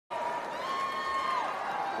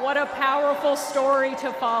What a powerful story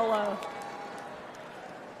to follow.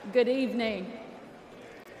 Good evening.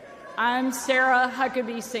 I'm Sarah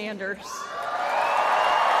Huckabee-Sanders.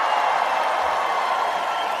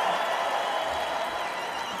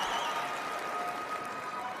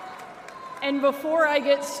 And before I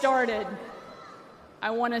get started, I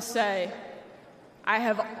want to say I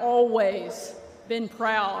have always been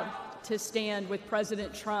proud to stand with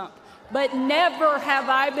President Trump, but never have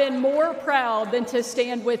I been more proud than to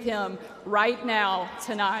stand with him right now,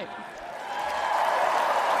 tonight.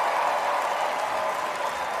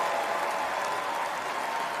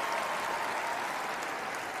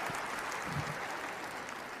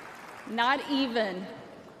 Not even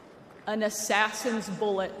an assassin's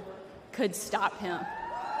bullet could stop him.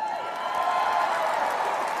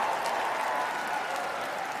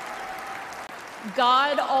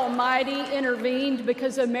 God Almighty intervened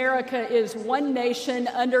because America is one nation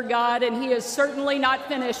under God, and He is certainly not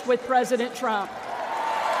finished with President Trump.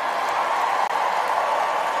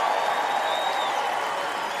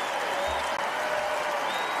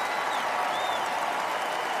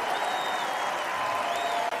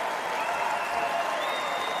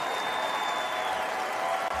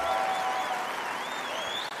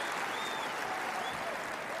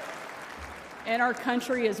 And our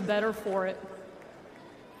country is better for it.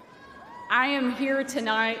 I am here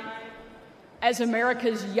tonight as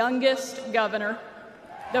America's youngest governor,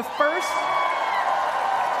 the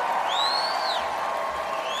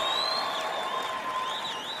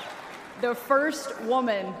first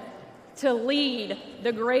woman to lead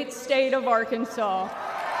the great state of Arkansas.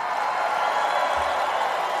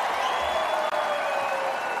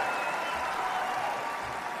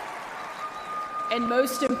 And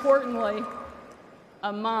most importantly,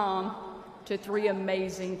 a mom to 3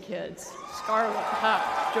 amazing kids, Scarlett,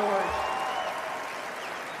 Huck, George.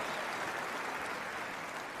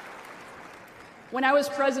 When I was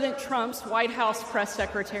President Trump's White House press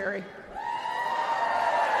secretary,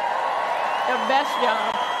 the best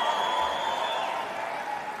job,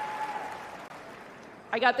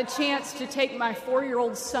 I got the chance to take my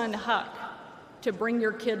 4-year-old son, Huck, to Bring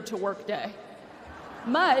Your Kid to Work Day.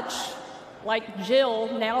 Much like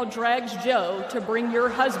Jill now drags Joe to bring your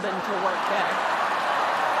husband to work day.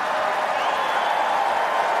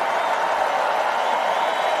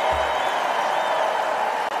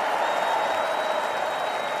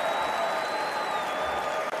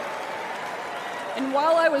 And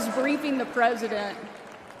while I was briefing the president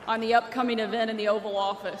on the upcoming event in the Oval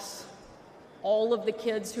Office, all of the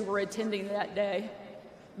kids who were attending that day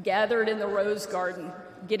gathered in the Rose Garden,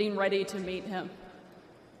 getting ready to meet him.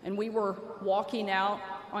 And we were walking out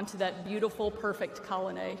onto that beautiful, perfect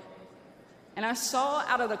colonnade. And I saw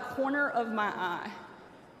out of the corner of my eye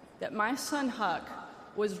that my son Huck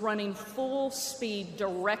was running full speed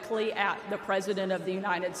directly at the President of the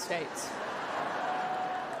United States.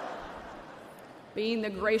 Being the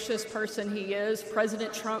gracious person he is,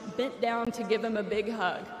 President Trump bent down to give him a big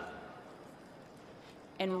hug.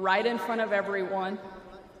 And right in front of everyone,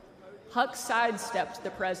 Huck sidestepped the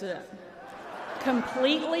president,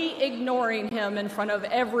 completely ignoring him in front of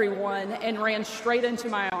everyone, and ran straight into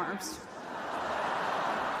my arms.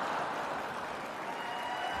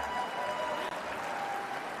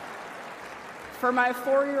 For my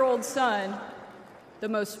 4-year-old son, the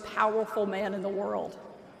most powerful man in the world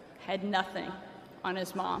had nothing on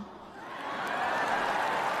his mom.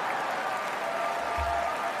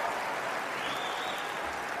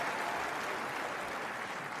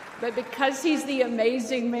 But because he's the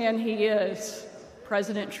amazing man he is,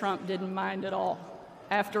 President Trump didn't mind at all.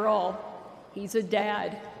 After all, he's a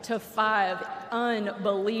dad to 5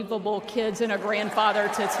 unbelievable kids and a grandfather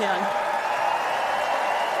to 10.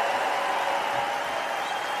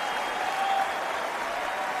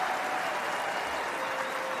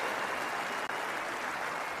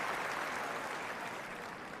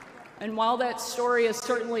 And while that story is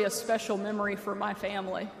certainly a special memory for my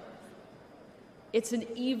family, it's an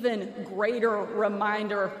even greater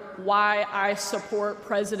reminder why I support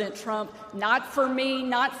President Trump, not for me,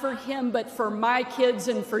 not for him, but for my kids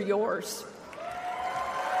and for yours.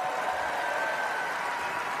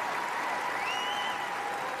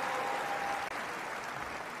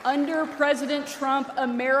 Under President Trump,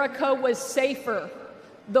 America was safer,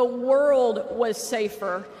 the world was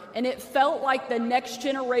safer, and it felt like the next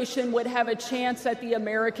generation would have a chance at the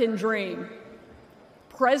American dream.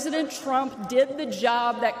 President Trump did the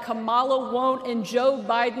job that Kamala won't and Joe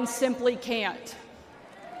Biden simply can't.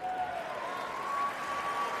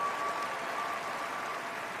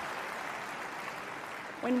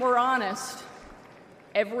 When we're honest,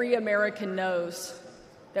 every American knows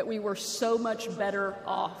that we were so much better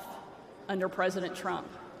off under President Trump.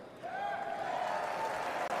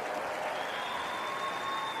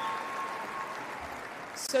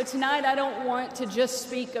 So tonight, I don't want to just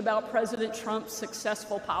speak about President Trump's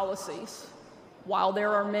successful policies. While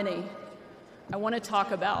there are many, I want to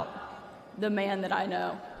talk about the man that I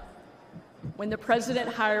know. When the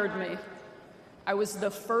president hired me, I was the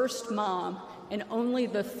first mom and only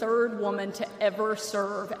the third woman to ever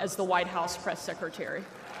serve as the White House press secretary.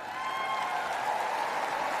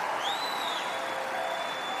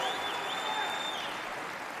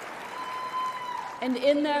 And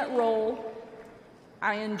in that role,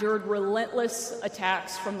 I endured relentless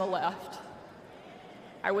attacks from the left.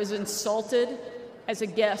 I was insulted as a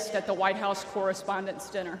guest at the White House Correspondents'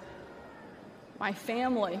 Dinner. My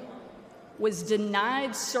family was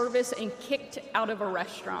denied service and kicked out of a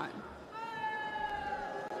restaurant.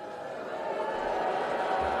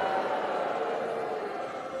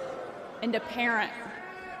 And a parent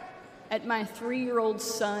at my 3-year-old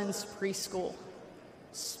son's preschool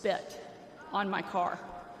spit on my car.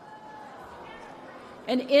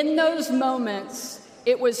 And in those moments,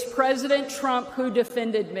 it was President Trump who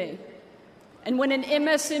defended me. And when an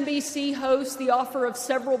MSNBC host, the author of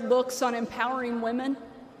several books on empowering women,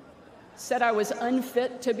 said I was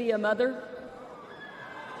unfit to be a mother,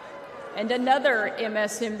 and another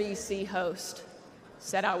MSNBC host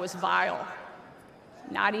said I was vile,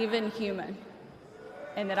 not even human,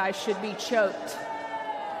 and that I should be choked,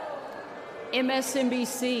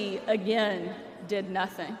 MSNBC again did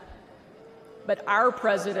nothing. But our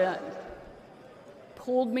president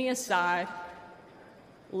pulled me aside,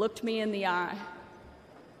 looked me in the eye,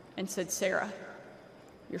 and said, "Sarah,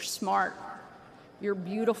 you're smart, you're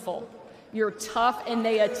beautiful, you're tough, and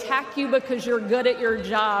they attack you because you're good at your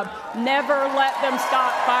job. Never let them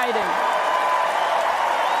stop fighting."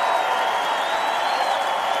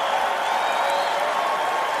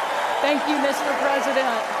 Thank you, Mr.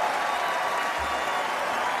 President.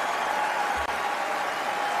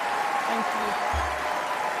 Thank you.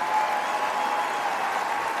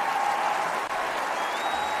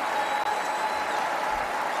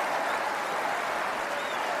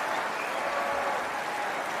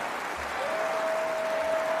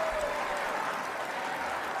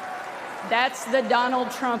 That's the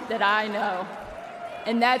Donald Trump that I know,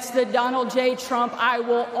 and that's the Donald J. Trump I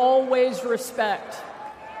will always respect.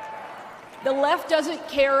 The left doesn't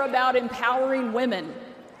care about empowering women.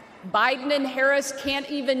 Biden and Harris can't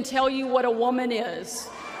even tell you what a woman is.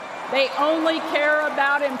 They only care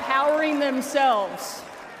about empowering themselves.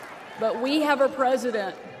 But we have a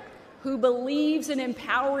president who believes in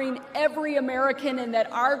empowering every American and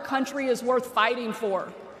that our country is worth fighting for.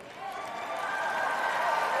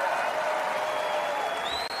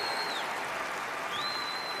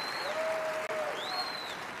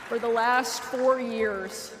 For the last 4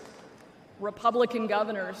 years, Republican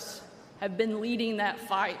governors have been leading that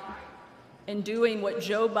fight and doing what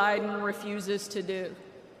Joe Biden refuses to do.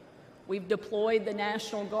 We've deployed the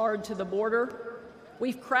National Guard to the border.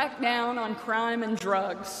 We've cracked down on crime and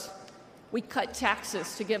drugs. We cut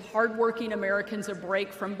taxes to give hardworking Americans a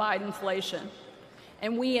break from Bidenflation.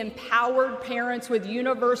 And we empowered parents with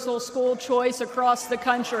universal school choice across the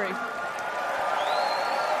country.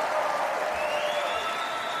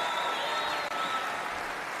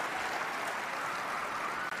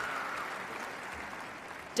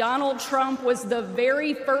 Donald Trump was the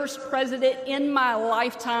very first president in my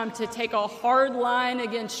lifetime to take a hard line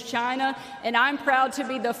against China, and I'm proud to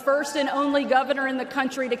be the first and only governor in the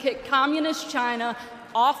country to kick communist China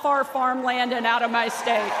off our farmland and out of my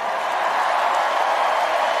state.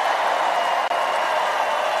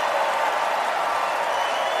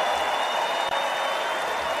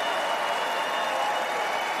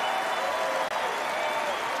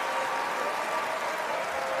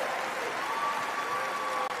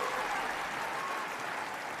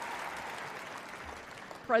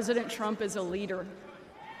 President Trump is a leader,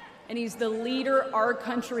 and he's the leader our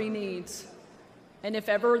country needs. And if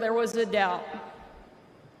ever there was a doubt,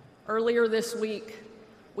 earlier this week,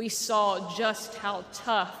 we saw just how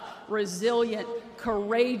tough, resilient,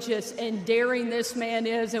 courageous, and daring this man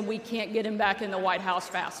is, and we can't get him back in the White House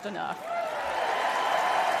fast enough.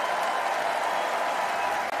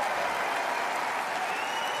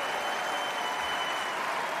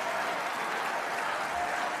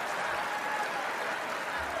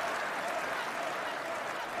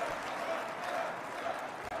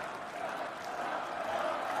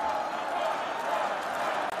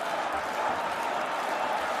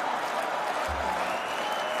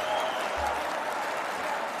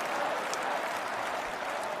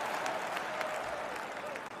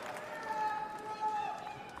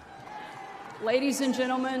 Ladies and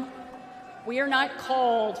gentlemen, we are not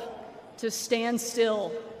called to stand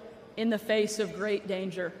still in the face of great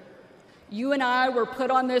danger. You and I were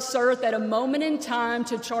put on this earth at a moment in time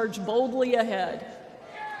to charge boldly ahead.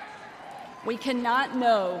 We cannot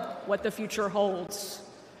know what the future holds,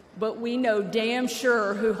 but we know damn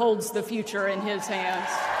sure who holds the future in his hands.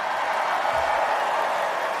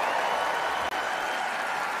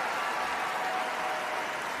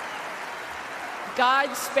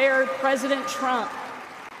 God spared President Trump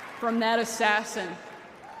from that assassin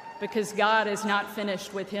because God is not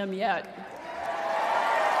finished with him yet.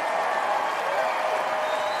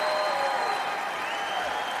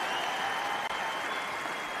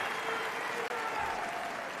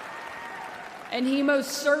 And he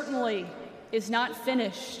most certainly is not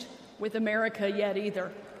finished with America yet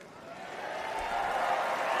either.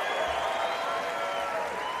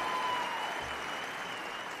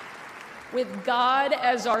 With God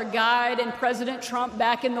as our guide and President Trump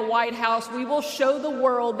back in the White House, we will show the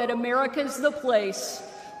world that America is the place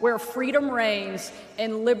where freedom reigns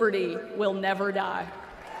and liberty will never die.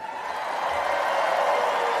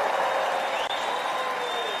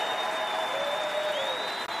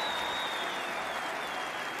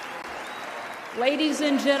 Ladies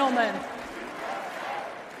and gentlemen,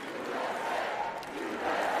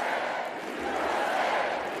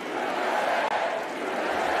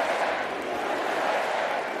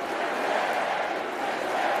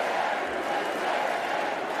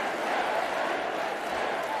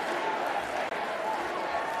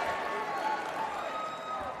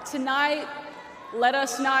 tonight, let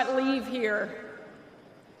us not leave here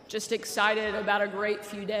just excited about a great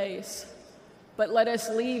few days, but let us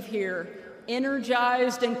leave here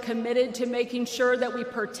energized and committed to making sure that we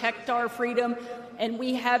protect our freedom and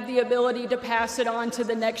we have the ability to pass it on to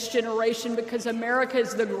the next generation, because America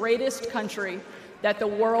is the greatest country that the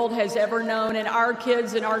world has ever known, and our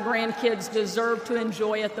kids and our grandkids deserve to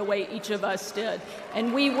enjoy it the way each of us did.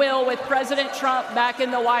 And we will with President Trump back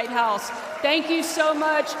in the White House. Thank you so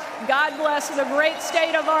much. God bless the great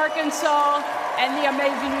state of Arkansas and the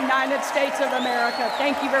amazing United States of America.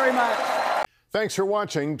 Thank you very much. Thanks for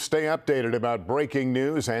watching. Stay updated about breaking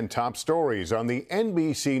news and top stories on the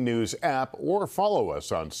NBC News app or follow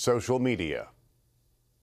us on social media.